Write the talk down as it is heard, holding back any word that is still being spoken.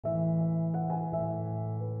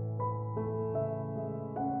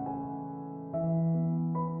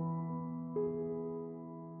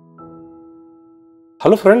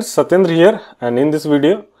Hello friends, Satyendra here, and in this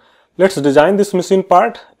video, let's design this machine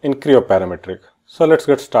part in Creo Parametric. So let's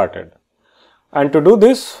get started. And to do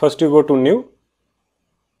this, first you go to New,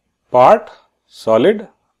 Part, Solid,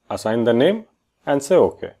 assign the name and say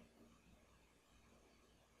OK.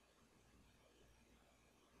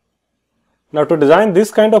 Now to design this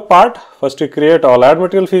kind of part, first you create all add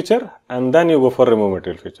material feature and then you go for remove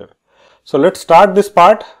material feature. So let's start this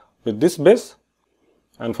part with this base,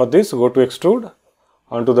 and for this go to extrude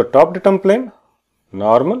onto the top datum plane,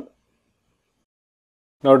 normal.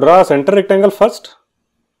 Now draw a center rectangle first,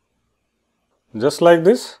 just like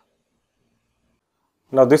this.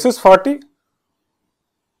 Now this is 40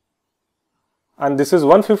 and this is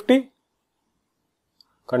 150.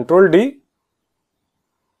 Control D,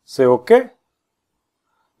 say OK.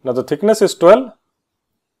 Now the thickness is 12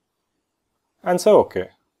 and say OK.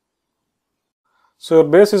 So your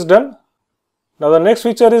base is done. Now the next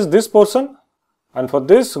feature is this portion, and for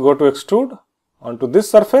this go to extrude onto this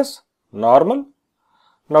surface, normal.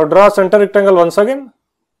 Now draw a center rectangle once again,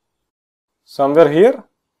 somewhere here.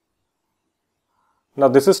 Now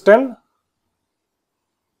this is 10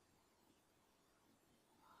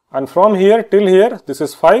 and from here till here this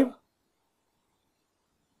is 5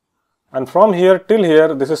 and from here till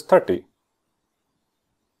here this is 30.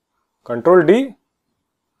 Control D,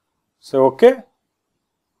 say OK.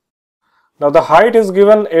 Now the height is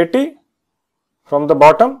given 80 from the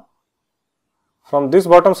bottom, from this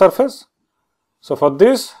bottom surface. So for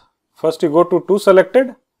this, first you go to 2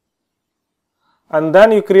 selected and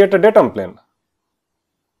then you create a datum plane.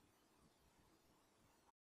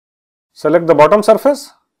 Select the bottom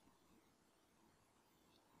surface,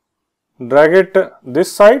 drag it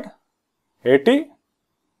this side 80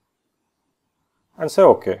 and say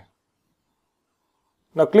OK.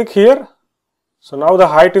 Now click here. So now the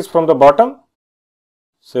height is from the bottom,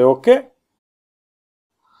 say OK.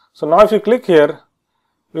 So now if you click here,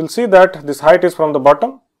 you will see that this height is from the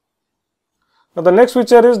bottom. Now the next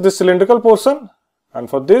feature is this cylindrical portion, and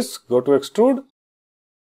for this go to extrude,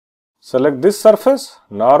 select this surface,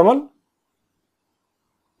 normal,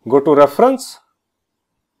 go to reference,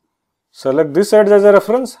 select this edge as a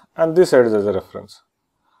reference and this edge as a reference.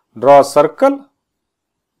 Draw a circle,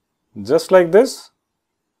 just like this,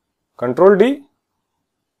 Control D,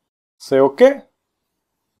 say OK.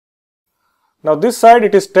 Now this side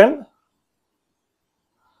it is 10,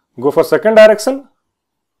 go for second direction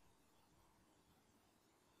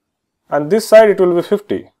and this side it will be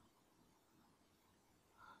 50.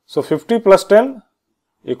 So 50 plus 10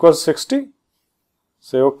 equals 60,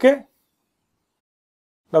 say OK.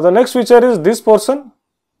 Now the next feature is this portion,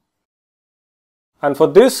 and for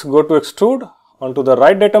this go to extrude onto the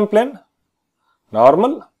right datum plane,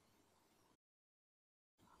 normal.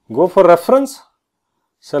 Go for reference,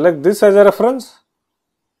 select this as a reference,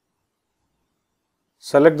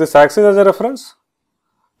 select this axis as a reference.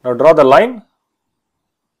 Now draw the line,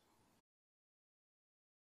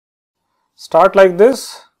 start like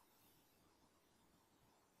this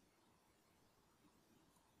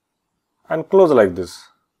and close like this.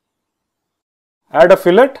 Add a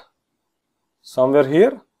fillet somewhere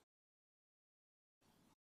here.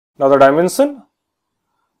 Now the dimension.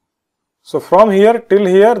 So from here till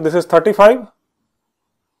here this is 35,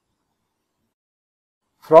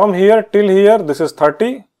 from here till here this is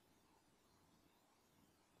 30,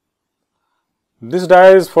 this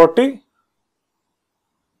dia is 40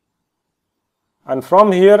 and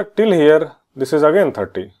from here till here this is again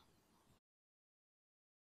 30.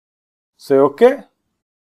 Say OK.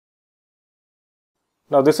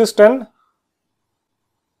 Now this is 10,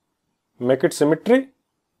 make it symmetry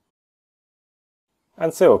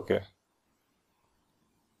and say OK.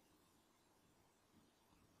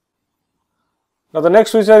 Now the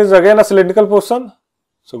next feature is again a cylindrical portion.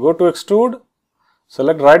 So go to extrude,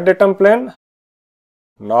 select right datum plane,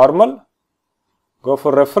 normal, go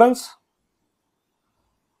for reference,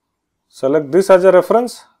 select this as a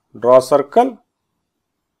reference, draw a circle,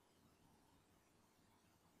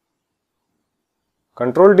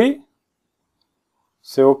 Control D,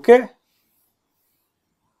 say OK,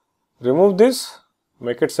 remove this,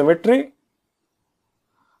 make it symmetry.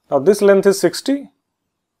 Now this length is 60.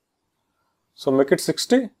 So make it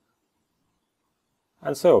 60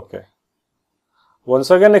 and say OK.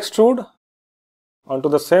 Once again extrude onto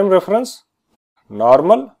the same reference,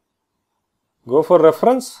 normal, go for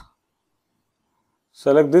reference,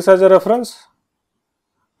 select this as a reference,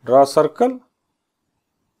 draw a circle,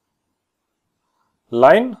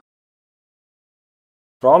 line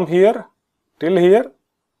from here till here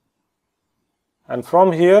and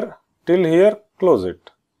from here till here, close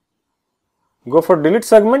it. Go for delete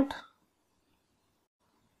segment,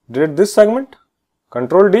 delete this segment,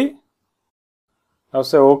 Control D. Now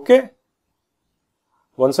say OK.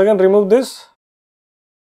 Once again remove this,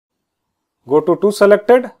 go to 2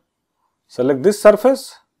 selected, select this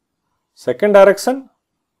surface, second direction,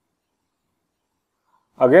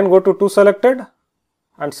 again go to 2 selected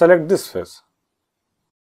and select this face.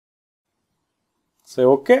 Say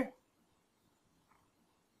OK.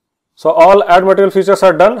 So all add material features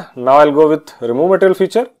are done. Now I will go with remove material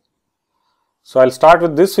feature. So I will start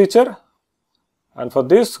with this feature, and for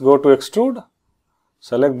this go to extrude,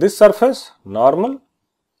 select this surface, normal.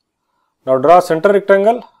 Now draw center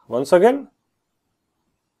rectangle once again.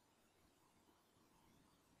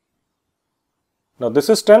 Now this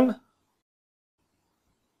is 10,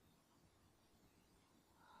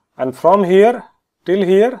 and from here till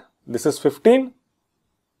here this is 15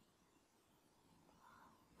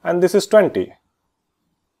 and this is 20.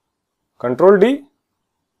 Control D,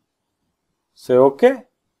 say OK,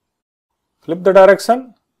 flip the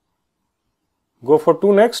direction, go for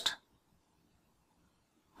 2 next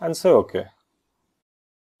and say OK.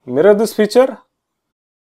 Mirror this feature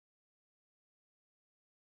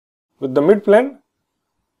with the mid plane.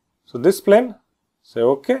 So this plane, say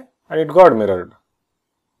OK, and it got mirrored.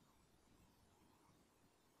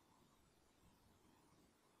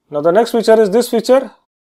 Now the next feature is this feature.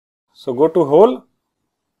 So go to hole,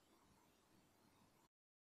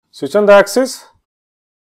 switch on the axis,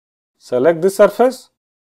 select this surface,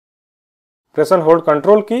 press and hold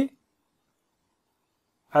Control key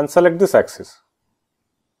and select this axis.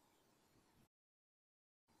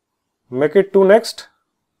 Make it 2 next,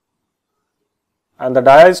 and the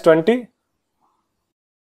dia is 20.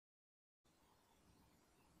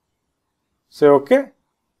 Say OK.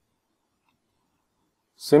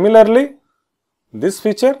 Similarly, this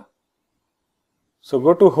feature, so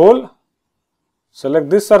go to hole,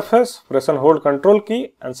 select this surface, press and hold Control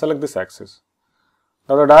key and select this axis.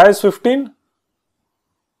 Now the dia is 15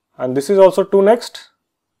 and this is also 2 next.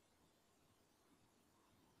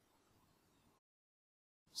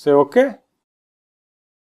 Say OK.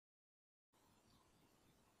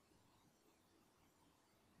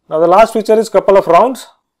 Now the last feature is couple of rounds.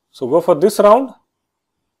 So go for this round,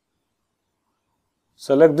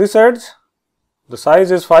 select this edge, the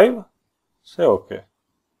size is 5, say OK.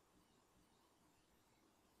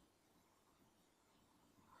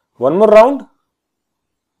 One more round,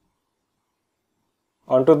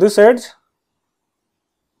 onto this edge,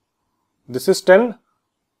 this is 10,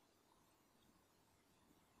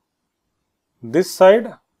 this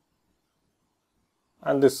side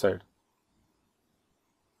and this side,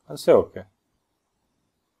 and say OK.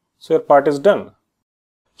 So your part is done.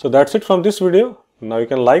 So that's it from this video. Now you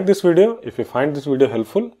can like this video if you find this video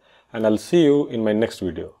helpful, and I'll see you in my next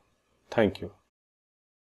video. Thank you.